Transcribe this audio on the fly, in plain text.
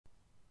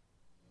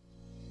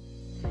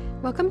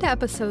Welcome to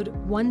episode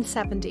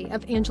 170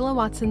 of Angela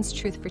Watson's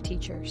Truth for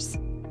Teachers.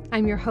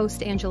 I'm your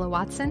host, Angela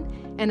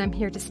Watson, and I'm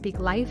here to speak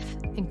life,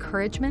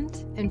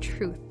 encouragement, and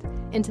truth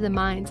into the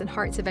minds and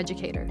hearts of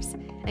educators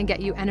and get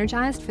you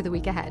energized for the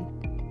week ahead.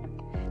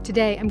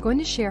 Today, I'm going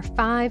to share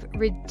 5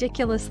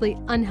 ridiculously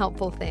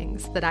unhelpful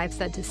things that I've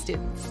said to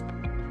students.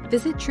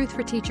 Visit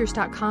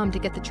truthforteachers.com to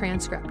get the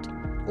transcript,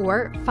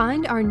 or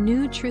find our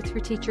new Truth for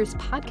Teachers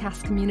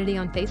podcast community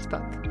on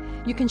Facebook.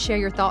 You can share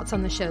your thoughts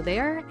on the show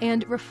there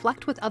and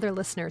reflect with other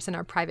listeners in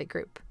our private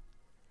group.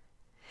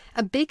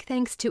 A big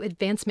thanks to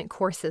Advancement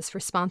Courses for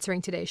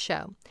sponsoring today's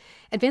show.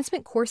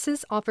 Advancement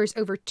Courses offers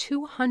over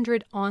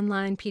 200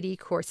 online PD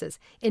courses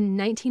in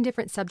 19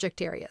 different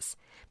subject areas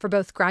for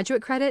both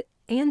graduate credit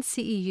and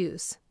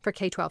CEUs for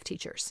K-12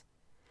 teachers.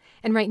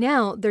 And right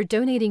now, they're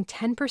donating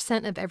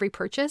 10% of every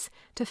purchase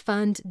to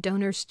fund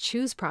Donors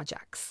Choose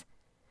projects.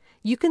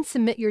 You can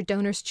submit your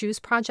Donors Choose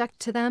project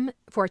to them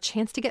for a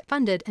chance to get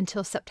funded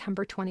until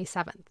September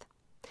 27th.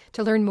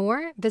 To learn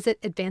more, visit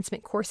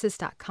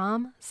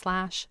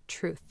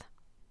advancementcourses.com/truth.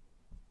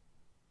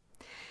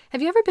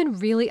 Have you ever been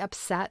really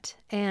upset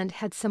and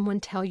had someone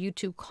tell you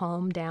to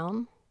calm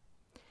down?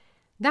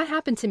 That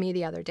happened to me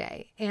the other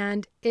day,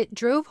 and it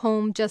drove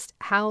home just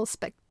how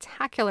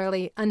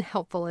spectacularly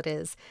unhelpful it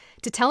is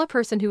to tell a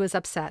person who is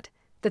upset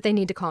that they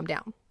need to calm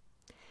down.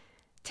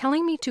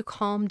 Telling me to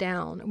calm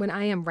down when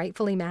I am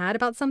rightfully mad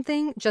about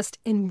something just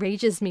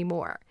enrages me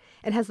more.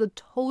 It has the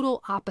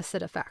total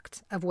opposite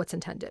effect of what's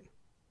intended.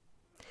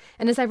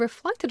 And as I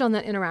reflected on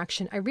that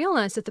interaction, I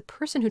realized that the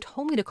person who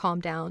told me to calm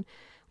down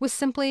was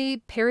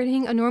simply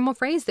parroting a normal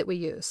phrase that we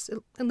use,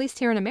 at least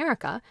here in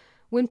America,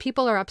 when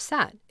people are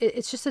upset.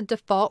 It's just a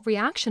default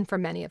reaction for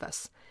many of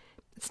us.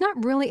 It's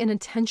not really an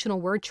intentional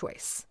word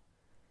choice.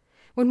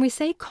 When we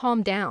say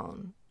calm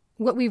down,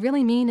 what we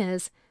really mean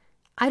is,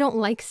 I don't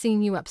like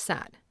seeing you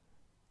upset.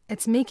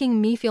 It's making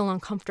me feel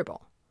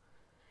uncomfortable.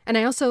 And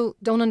I also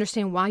don't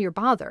understand why you're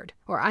bothered,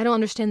 or I don't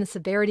understand the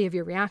severity of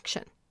your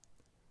reaction.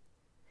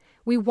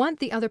 We want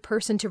the other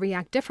person to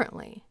react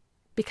differently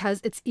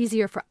because it's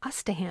easier for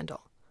us to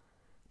handle.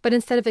 But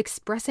instead of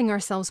expressing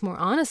ourselves more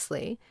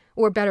honestly,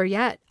 or better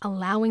yet,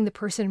 allowing the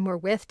person we're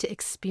with to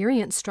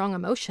experience strong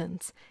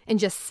emotions and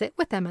just sit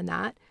with them in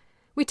that,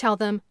 we tell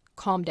them,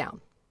 calm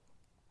down.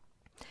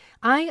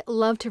 I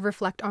love to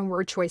reflect on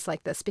word choice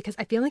like this because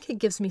I feel like it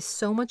gives me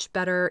so much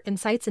better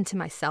insights into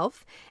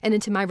myself and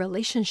into my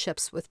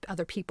relationships with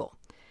other people.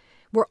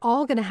 We're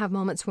all going to have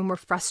moments when we're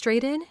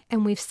frustrated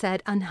and we've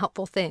said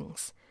unhelpful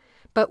things.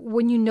 But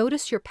when you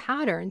notice your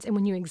patterns and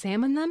when you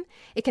examine them,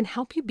 it can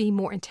help you be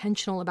more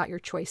intentional about your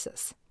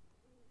choices.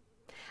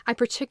 I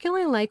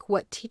particularly like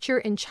what teacher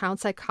and child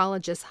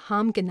psychologist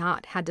Ham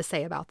Ganat had to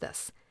say about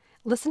this.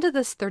 Listen to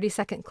this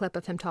 30-second clip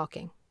of him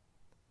talking.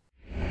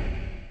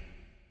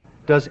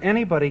 Does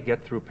anybody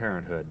get through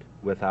parenthood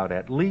without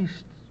at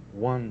least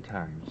one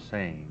time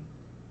saying,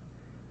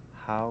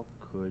 how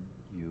could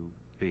you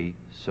be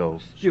so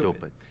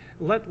stupid?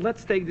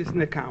 Let's take this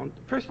into account.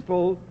 First of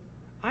all,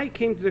 I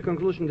came to the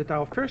conclusion that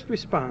our first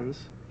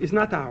response is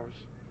not ours.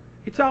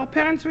 It's our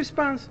parents'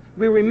 response.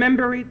 We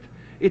remember it.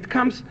 It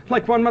comes,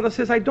 like one mother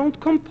says, I don't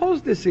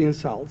compose these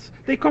insults.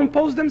 They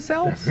compose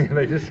themselves.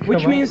 They just come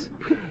Which out. means,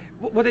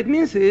 what it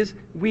means is,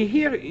 we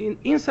hear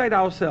inside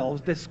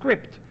ourselves the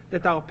script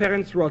that our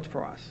parents wrote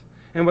for us.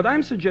 And what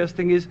I'm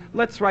suggesting is,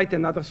 let's write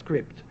another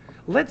script.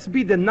 Let's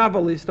be the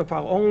novelist of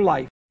our own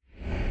life.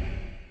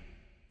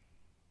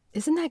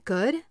 Isn't that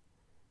good?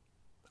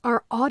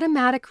 Our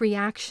automatic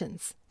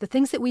reactions, the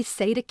things that we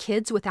say to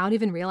kids without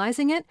even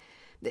realizing it,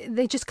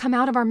 they just come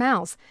out of our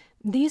mouths.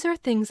 These are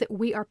things that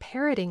we are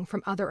parroting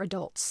from other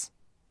adults.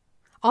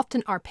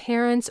 Often our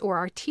parents or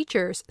our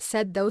teachers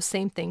said those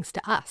same things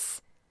to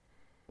us.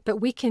 But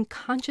we can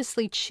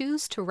consciously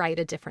choose to write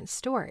a different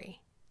story.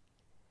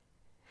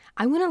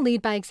 I want to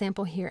lead by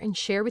example here and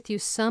share with you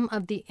some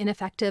of the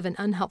ineffective and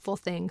unhelpful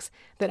things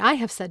that I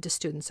have said to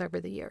students over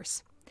the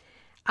years.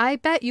 I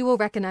bet you will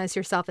recognize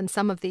yourself in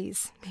some of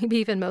these, maybe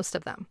even most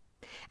of them.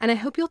 And I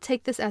hope you'll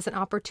take this as an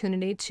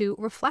opportunity to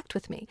reflect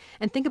with me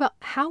and think about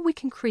how we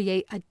can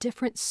create a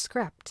different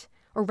script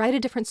or write a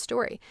different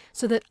story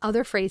so that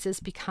other phrases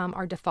become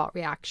our default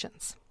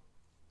reactions.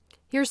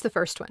 Here's the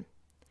first one.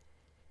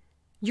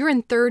 You're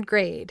in 3rd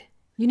grade.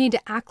 You need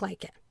to act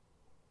like it.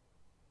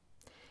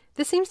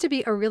 This seems to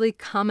be a really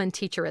common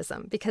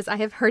teacherism because I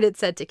have heard it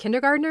said to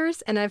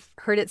kindergartners and I've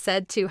heard it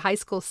said to high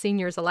school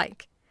seniors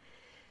alike.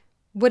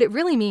 What it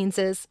really means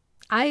is,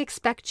 I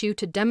expect you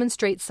to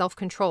demonstrate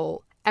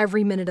self-control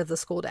every minute of the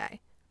school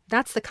day.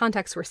 That's the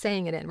context we're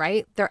saying it in,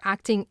 right? They're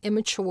acting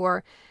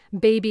immature,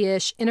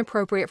 babyish,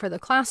 inappropriate for the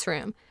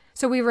classroom.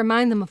 So we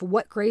remind them of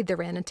what grade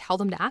they're in and tell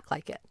them to act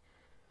like it.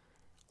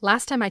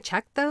 Last time I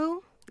checked,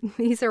 though,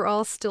 these are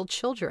all still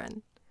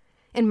children.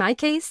 In my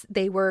case,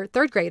 they were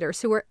 3rd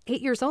graders who were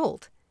 8 years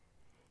old.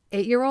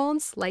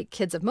 8-year-olds, like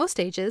kids of most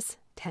ages,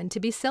 tend to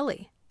be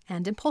silly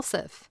and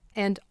impulsive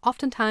and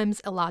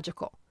oftentimes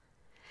illogical.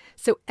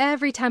 So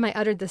every time I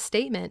uttered this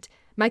statement,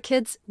 my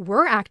kids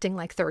were acting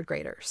like 3rd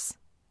graders.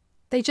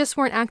 They just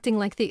weren't acting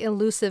like the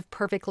elusive,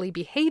 perfectly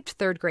behaved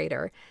third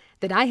grader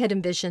that I had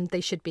envisioned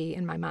they should be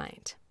in my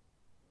mind.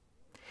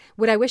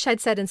 What I wish I'd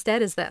said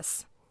instead is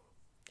this: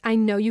 I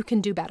know you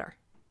can do better.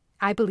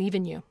 I believe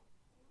in you.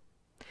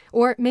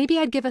 Or maybe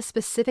I'd give a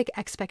specific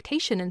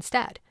expectation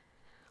instead.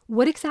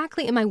 What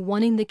exactly am I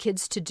wanting the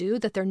kids to do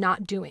that they're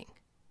not doing?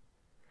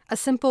 A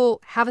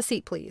simple "have a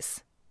seat,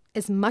 please"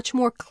 is much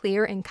more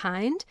clear and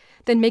kind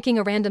than making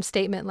a random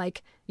statement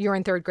like, "You're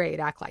in third grade,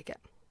 act like it."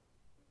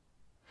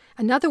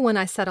 Another one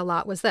I said a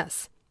lot was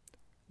this: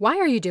 "Why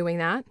are you doing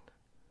that?"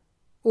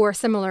 Or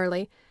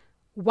similarly,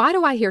 "Why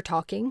do I hear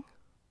talking?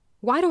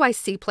 Why do I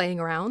see playing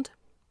around?"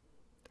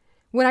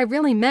 What I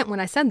really meant when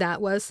I said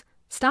that was,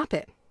 stop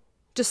it.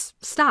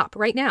 Just stop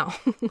right now.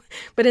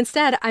 But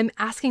instead, I'm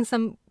asking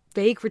some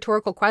vague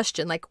rhetorical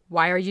question like,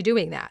 why are you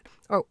doing that?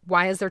 Or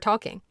why is there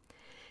talking?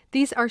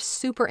 These are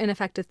super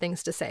ineffective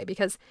things to say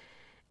because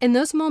in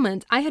those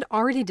moments, I had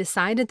already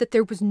decided that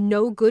there was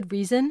no good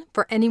reason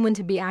for anyone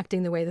to be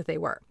acting the way that they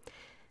were.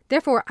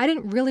 Therefore, I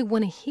didn't really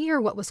want to hear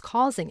what was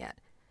causing it.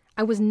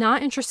 I was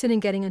not interested in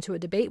getting into a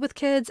debate with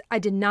kids. I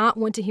did not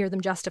want to hear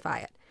them justify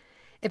it.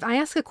 If I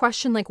ask a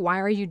question like, why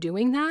are you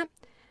doing that?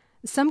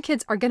 Some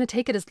kids are going to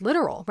take it as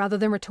literal rather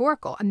than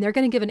rhetorical, and they're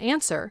going to give an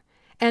answer,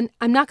 and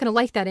I'm not going to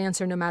like that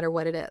answer no matter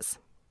what it is.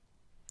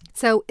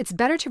 So it's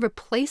better to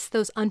replace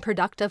those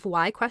unproductive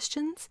why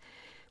questions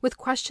with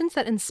questions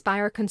that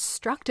inspire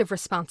constructive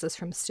responses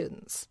from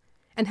students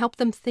and help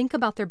them think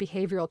about their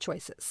behavioral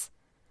choices.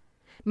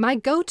 My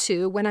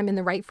go-to when I'm in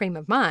the right frame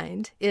of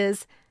mind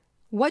is,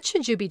 what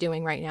should you be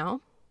doing right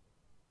now?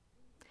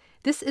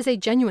 This is a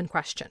genuine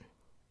question.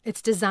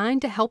 It's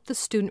designed to help the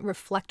student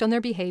reflect on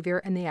their behavior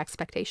and the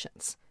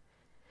expectations.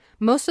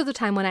 Most of the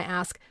time when I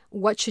ask,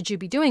 what should you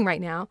be doing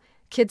right now?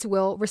 Kids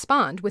will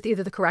respond with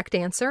either the correct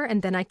answer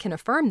and then I can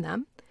affirm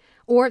them,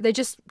 or they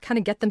just kind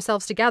of get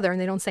themselves together and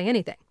they don't say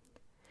anything.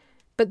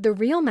 But the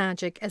real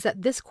magic is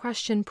that this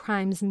question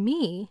primes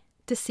me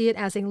to see it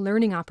as a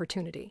learning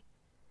opportunity.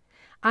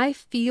 I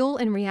feel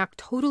and react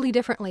totally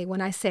differently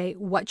when I say,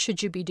 what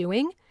should you be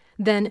doing,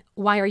 than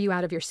why are you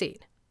out of your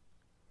seat?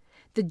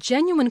 The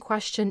genuine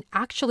question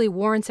actually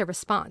warrants a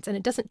response, and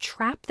it doesn't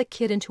trap the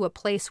kid into a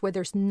place where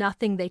there's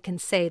nothing they can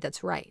say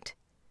that's right.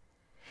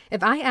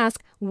 If I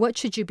ask, what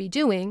should you be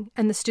doing?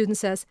 And the student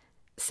says,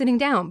 sitting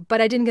down,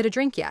 but I didn't get a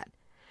drink yet,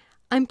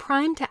 I'm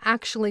primed to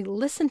actually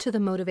listen to the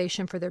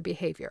motivation for their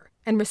behavior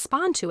and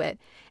respond to it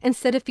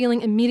instead of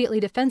feeling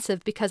immediately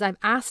defensive because I've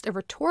asked a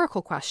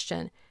rhetorical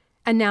question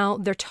and now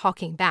they're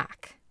talking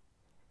back.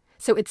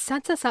 So it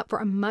sets us up for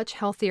a much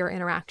healthier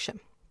interaction.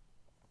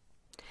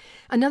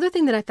 Another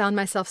thing that I found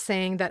myself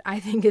saying that I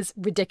think is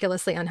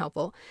ridiculously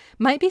unhelpful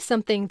might be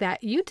something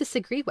that you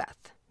disagree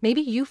with.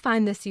 Maybe you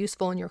find this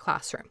useful in your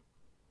classroom.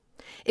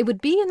 It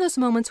would be in those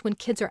moments when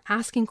kids are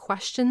asking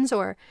questions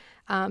or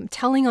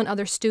telling on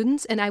other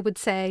students, and I would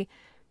say,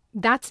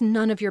 that's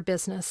none of your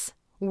business.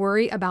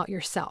 Worry about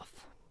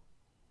yourself.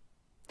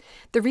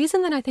 The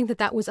reason that I think that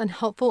that was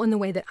unhelpful in the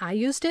way that I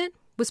used it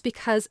was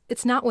because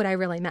it's not what I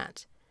really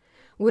meant.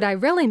 What I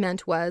really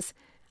meant was,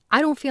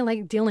 I don't feel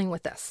like dealing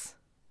with this.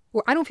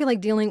 Or I don't feel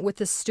like dealing with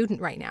this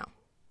student right now.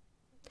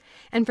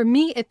 And for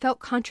me, it felt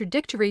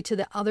contradictory to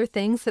the other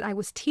things that I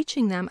was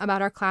teaching them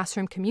about our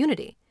classroom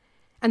community.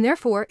 And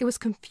therefore, it was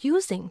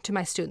confusing to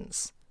my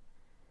students.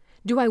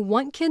 Do I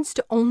want kids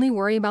to only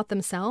worry about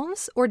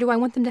themselves, or do I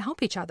want them to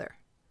help each other?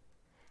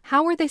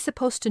 How are they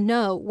supposed to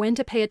know when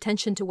to pay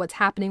attention to what's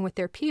happening with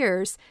their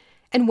peers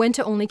and when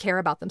to only care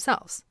about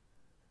themselves?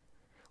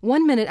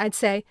 One minute I'd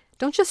say,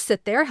 don't just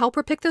sit there, help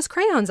her pick those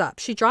crayons up.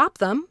 She dropped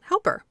them,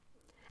 help her.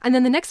 And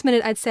then the next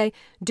minute I'd say,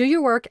 do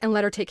your work and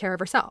let her take care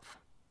of herself.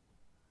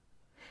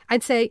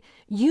 I'd say,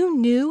 you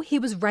knew he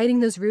was writing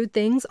those rude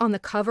things on the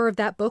cover of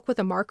that book with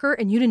a marker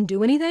and you didn't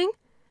do anything?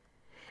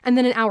 And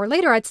then an hour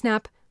later I'd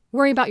snap,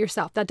 worry about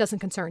yourself, that doesn't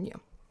concern you.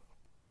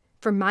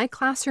 For my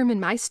classroom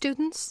and my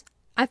students,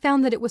 I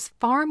found that it was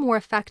far more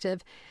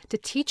effective to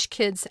teach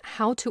kids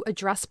how to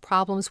address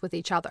problems with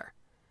each other.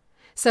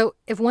 So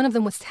if one of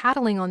them was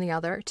tattling on the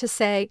other, to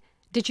say,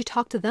 did you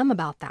talk to them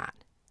about that?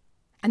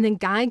 And then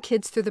guide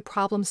kids through the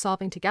problem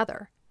solving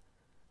together.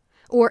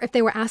 Or if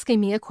they were asking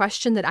me a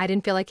question that I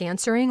didn't feel like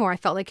answering, or I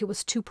felt like it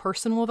was too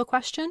personal of a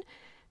question,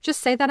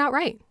 just say that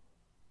outright.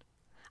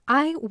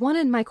 I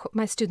wanted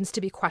my students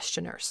to be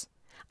questioners.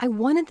 I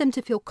wanted them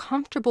to feel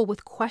comfortable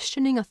with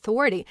questioning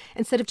authority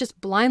instead of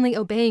just blindly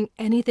obeying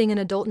anything an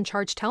adult in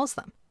charge tells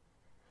them.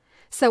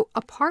 So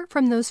apart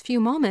from those few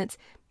moments,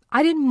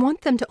 I didn't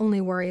want them to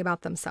only worry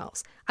about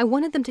themselves. I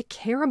wanted them to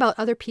care about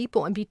other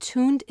people and be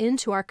tuned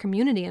into our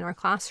community in our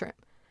classroom.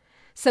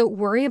 So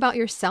worry about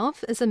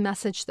yourself is a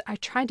message that I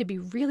tried to be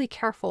really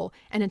careful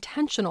and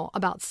intentional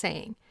about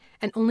saying,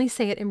 and only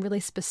say it in really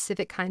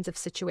specific kinds of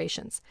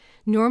situations.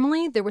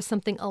 Normally, there was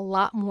something a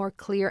lot more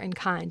clear and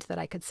kind that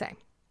I could say.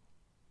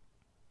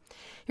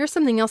 Here's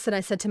something else that I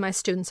said to my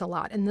students a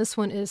lot, and this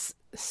one is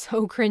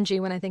so cringy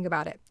when I think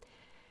about it.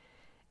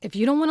 If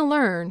you don't want to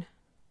learn,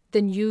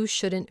 then you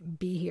shouldn't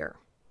be here.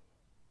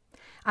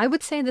 I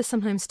would say this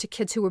sometimes to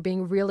kids who were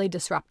being really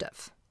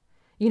disruptive.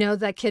 You know,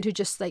 that kid who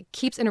just like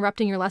keeps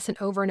interrupting your lesson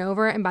over and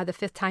over, and by the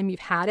 5th time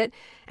you've had it,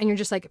 and you're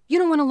just like, you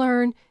don't want to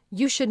learn,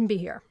 you shouldn't be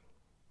here.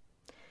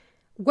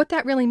 What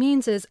that really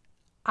means is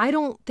I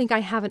don't think I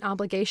have an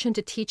obligation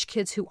to teach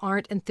kids who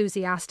aren't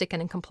enthusiastic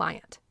and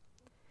compliant.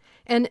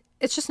 And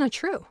it's just not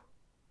true.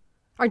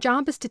 Our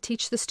job is to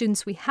teach the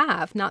students we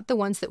have, not the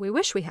ones that we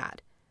wish we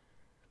had.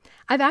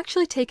 I've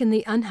actually taken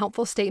the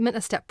unhelpful statement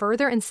a step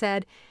further and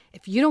said,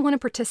 if you don't want to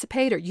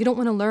participate or you don't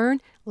want to learn,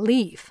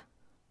 leave.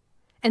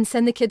 And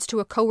send the kids to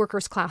a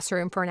coworker's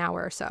classroom for an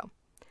hour or so.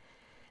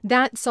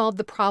 That solved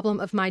the problem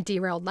of my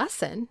derailed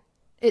lesson.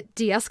 It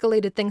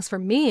de-escalated things for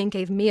me and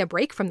gave me a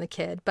break from the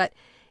kid, but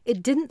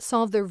it didn't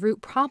solve the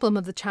root problem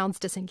of the child's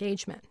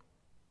disengagement.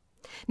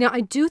 Now,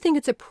 I do think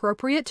it's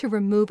appropriate to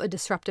remove a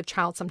disruptive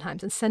child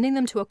sometimes, and sending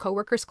them to a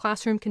coworker's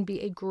classroom can be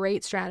a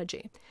great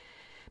strategy.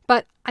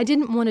 But I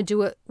didn't want to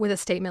do it with a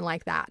statement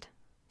like that,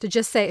 to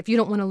just say, if you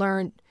don't want to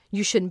learn,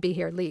 you shouldn't be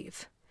here,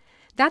 leave.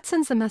 That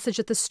sends the message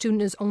that the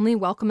student is only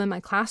welcome in my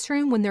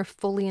classroom when they're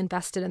fully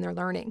invested in their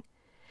learning.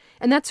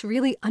 And that's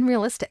really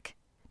unrealistic,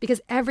 because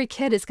every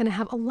kid is going to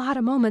have a lot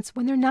of moments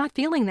when they're not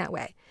feeling that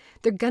way.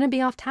 They're going to be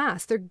off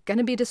task. They're going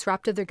to be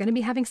disruptive. They're going to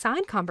be having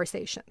side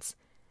conversations.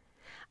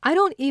 I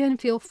don't even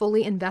feel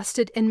fully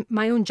invested in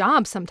my own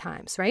job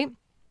sometimes, right?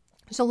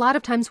 There's a lot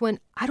of times when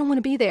I don't want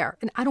to be there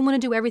and I don't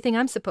want to do everything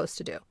I'm supposed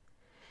to do.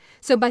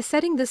 So by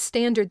setting this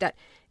standard that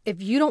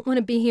if you don't want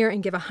to be here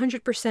and give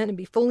 100% and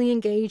be fully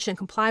engaged and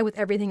comply with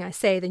everything I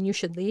say, then you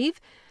should leave,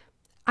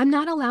 I'm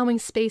not allowing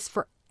space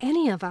for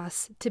any of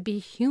us to be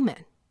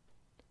human.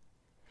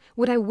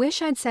 What I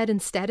wish I'd said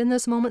instead in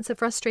those moments of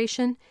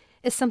frustration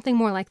is something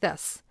more like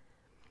this.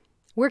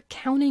 We're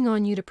counting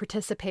on you to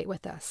participate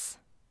with us,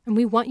 and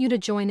we want you to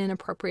join in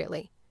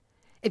appropriately.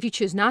 If you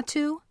choose not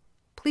to,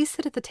 please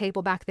sit at the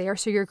table back there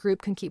so your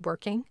group can keep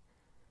working.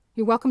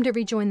 You're welcome to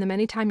rejoin them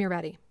anytime you're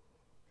ready.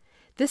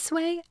 This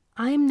way,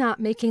 I'm not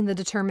making the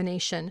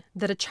determination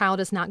that a child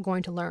is not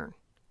going to learn.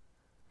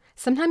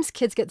 Sometimes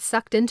kids get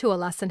sucked into a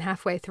lesson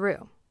halfway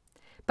through.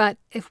 But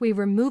if we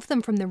remove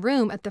them from the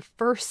room at the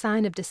first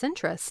sign of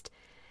disinterest,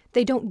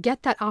 they don't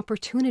get that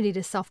opportunity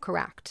to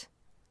self-correct.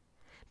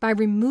 By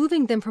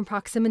removing them from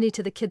proximity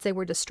to the kids they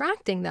were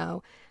distracting,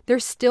 though, they're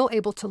still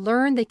able to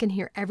learn, they can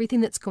hear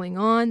everything that's going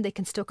on, they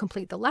can still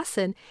complete the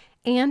lesson,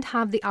 and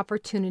have the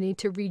opportunity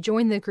to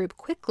rejoin the group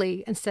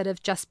quickly instead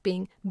of just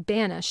being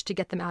banished to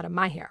get them out of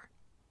my hair.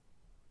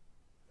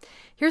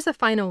 Here's a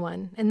final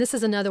one, and this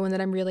is another one that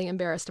I'm really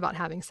embarrassed about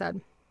having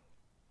said.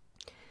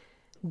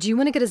 Do you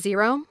want to get a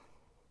 0?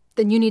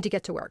 Then you need to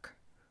get to work.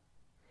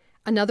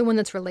 Another one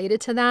that's related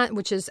to that,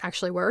 which is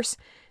actually worse.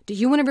 Do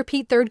you want to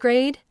repeat 3rd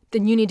grade?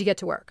 Then you need to get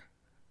to work.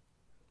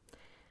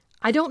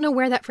 I don't know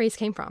where that phrase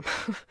came from.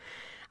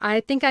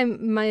 I think I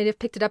might have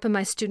picked it up in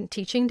my student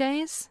teaching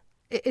days.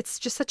 It's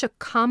just such a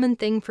common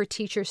thing for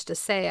teachers to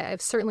say.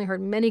 I've certainly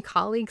heard many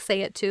colleagues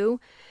say it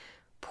too.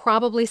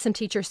 Probably some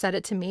teachers said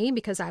it to me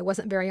because I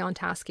wasn't very on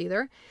task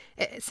either.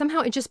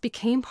 Somehow it just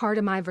became part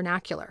of my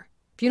vernacular.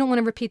 If you don't want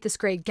to repeat this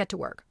grade, get to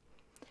work.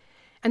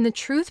 And the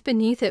truth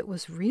beneath it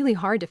was really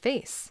hard to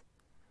face.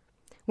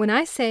 When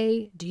I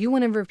say, do you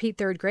want to repeat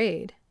 3rd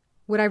grade?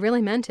 What I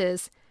really meant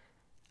is,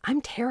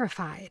 I'm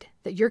terrified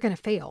that you're going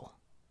to fail,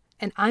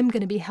 and I'm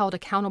going to be held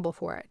accountable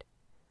for it.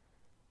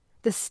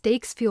 The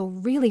stakes feel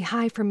really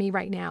high for me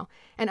right now,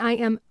 and I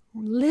am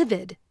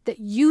livid that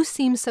you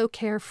seem so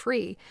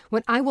carefree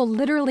when I will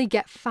literally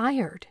get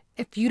fired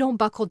if you don't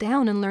buckle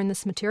down and learn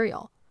this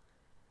material.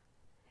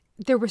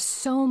 There was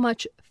so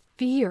much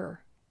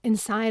fear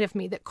inside of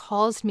me that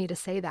caused me to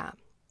say that.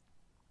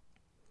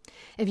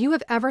 If you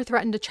have ever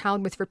threatened a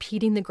child with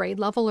repeating the grade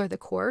level or the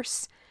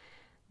course,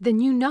 then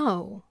you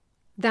know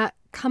that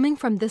coming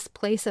from this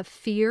place of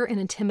fear and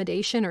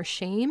intimidation or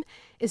shame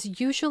is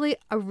usually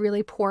a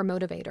really poor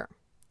motivator.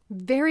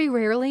 Very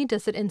rarely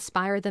does it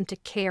inspire them to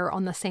care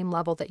on the same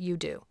level that you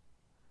do.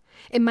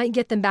 It might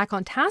get them back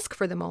on task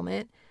for the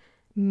moment,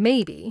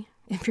 maybe,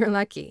 if you're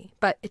lucky,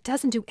 but it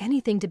doesn't do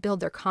anything to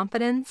build their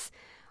confidence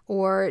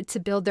or to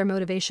build their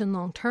motivation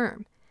long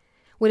term.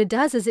 What it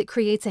does is it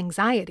creates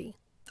anxiety.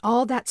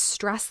 All that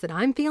stress that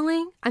I'm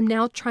feeling, I'm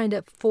now trying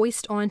to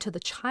foist onto the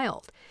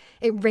child.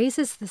 It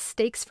raises the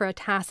stakes for a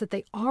task that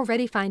they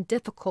already find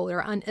difficult or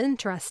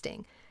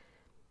uninteresting.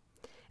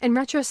 In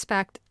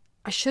retrospect,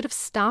 I should have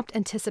stopped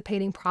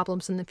anticipating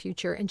problems in the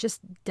future and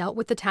just dealt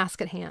with the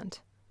task at hand.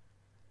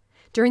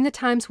 During the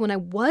times when I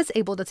was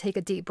able to take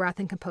a deep breath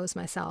and compose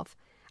myself,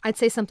 I'd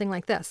say something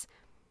like this.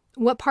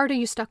 What part are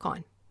you stuck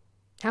on?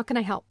 How can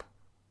I help?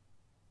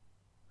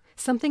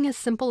 Something as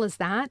simple as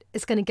that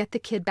is going to get the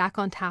kid back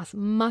on task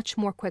much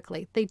more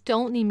quickly. They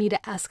don't need me to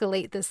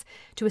escalate this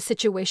to a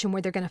situation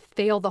where they're going to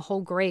fail the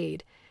whole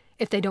grade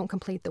if they don't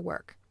complete the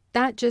work.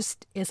 That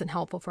just isn't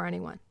helpful for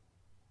anyone.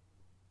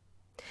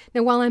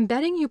 Now, while I'm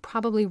betting you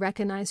probably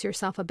recognize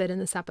yourself a bit in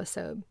this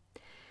episode,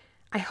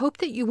 I hope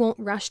that you won't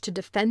rush to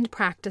defend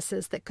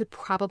practices that could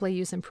probably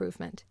use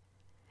improvement.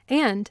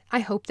 And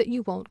I hope that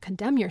you won't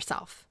condemn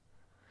yourself.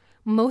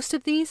 Most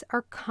of these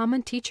are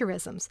common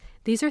teacherisms.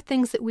 These are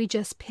things that we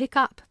just pick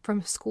up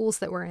from schools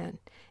that we're in,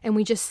 and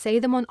we just say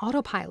them on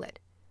autopilot.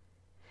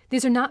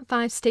 These are not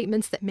 5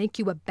 statements that make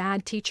you a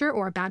bad teacher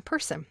or a bad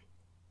person.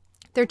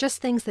 They're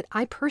just things that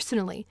I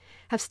personally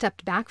have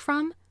stepped back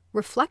from,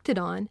 reflected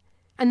on,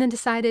 and then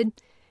decided,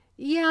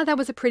 yeah, that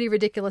was a pretty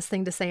ridiculous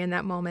thing to say in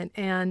that moment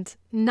and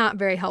not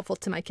very helpful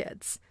to my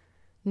kids.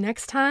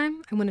 Next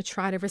time, I'm going to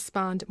try to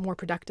respond more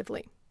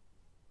productively.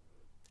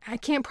 I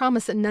can't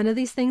promise that none of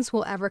these things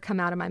will ever come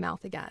out of my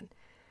mouth again.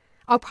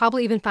 I'll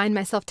probably even find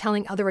myself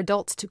telling other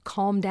adults to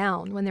calm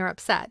down when they're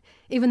upset,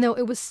 even though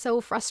it was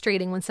so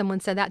frustrating when someone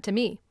said that to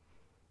me.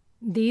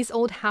 These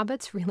old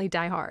habits really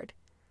die hard.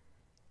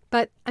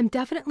 But I'm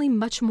definitely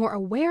much more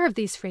aware of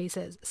these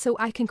phrases, so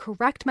I can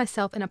correct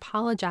myself and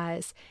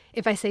apologize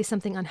if I say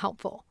something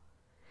unhelpful.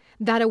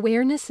 That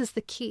awareness is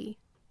the key.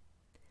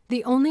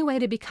 The only way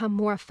to become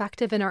more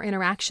effective in our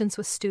interactions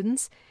with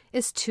students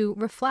is to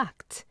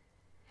reflect.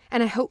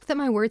 And I hope that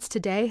my words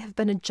today have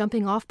been a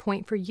jumping off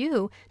point for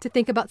you to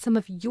think about some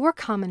of your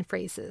common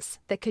phrases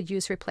that could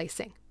use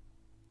replacing.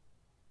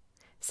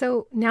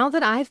 So now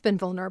that I've been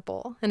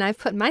vulnerable and I've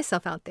put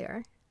myself out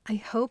there, I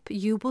hope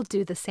you will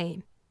do the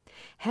same.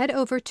 Head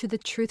over to the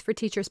Truth for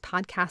Teachers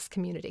podcast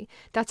community.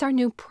 That's our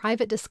new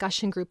private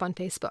discussion group on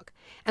Facebook.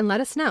 And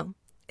let us know,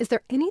 is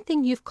there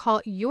anything you've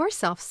caught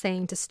yourself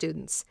saying to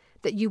students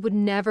that you would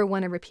never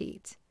want to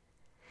repeat?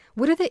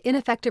 What are the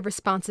ineffective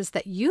responses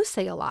that you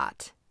say a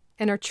lot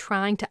and are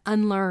trying to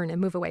unlearn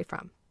and move away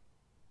from?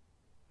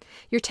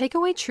 Your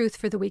takeaway truth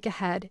for the week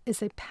ahead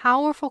is a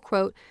powerful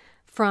quote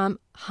from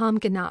Ham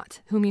Ganat,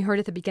 whom you heard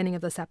at the beginning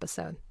of this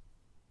episode.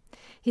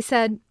 He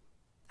said,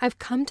 "I've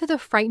come to the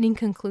frightening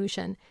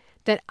conclusion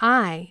that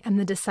I am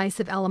the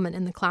decisive element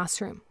in the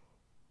classroom.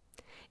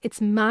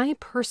 It's my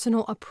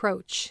personal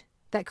approach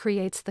that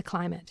creates the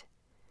climate.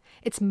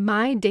 It's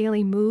my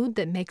daily mood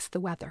that makes the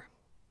weather.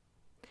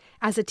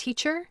 As a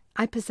teacher,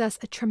 I possess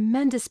a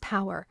tremendous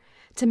power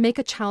to make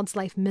a child's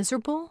life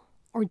miserable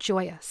or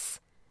joyous.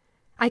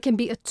 I can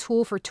be a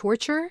tool for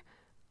torture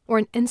or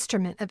an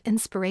instrument of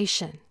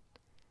inspiration.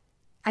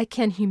 I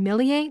can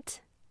humiliate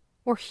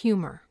or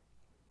humor.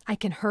 I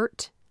can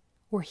hurt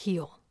or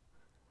heal.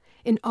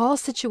 In all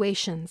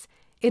situations,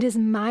 it is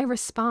my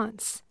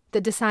response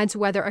that decides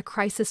whether a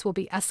crisis will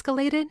be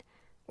escalated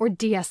or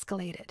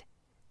de-escalated,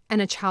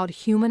 and a child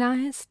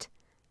humanized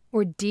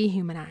or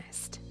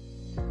dehumanized."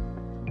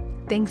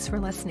 Thanks for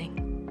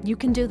listening. You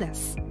can do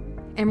this.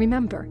 And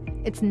remember,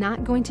 it's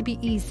not going to be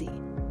easy.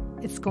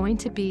 It's going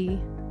to be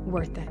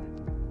worth it.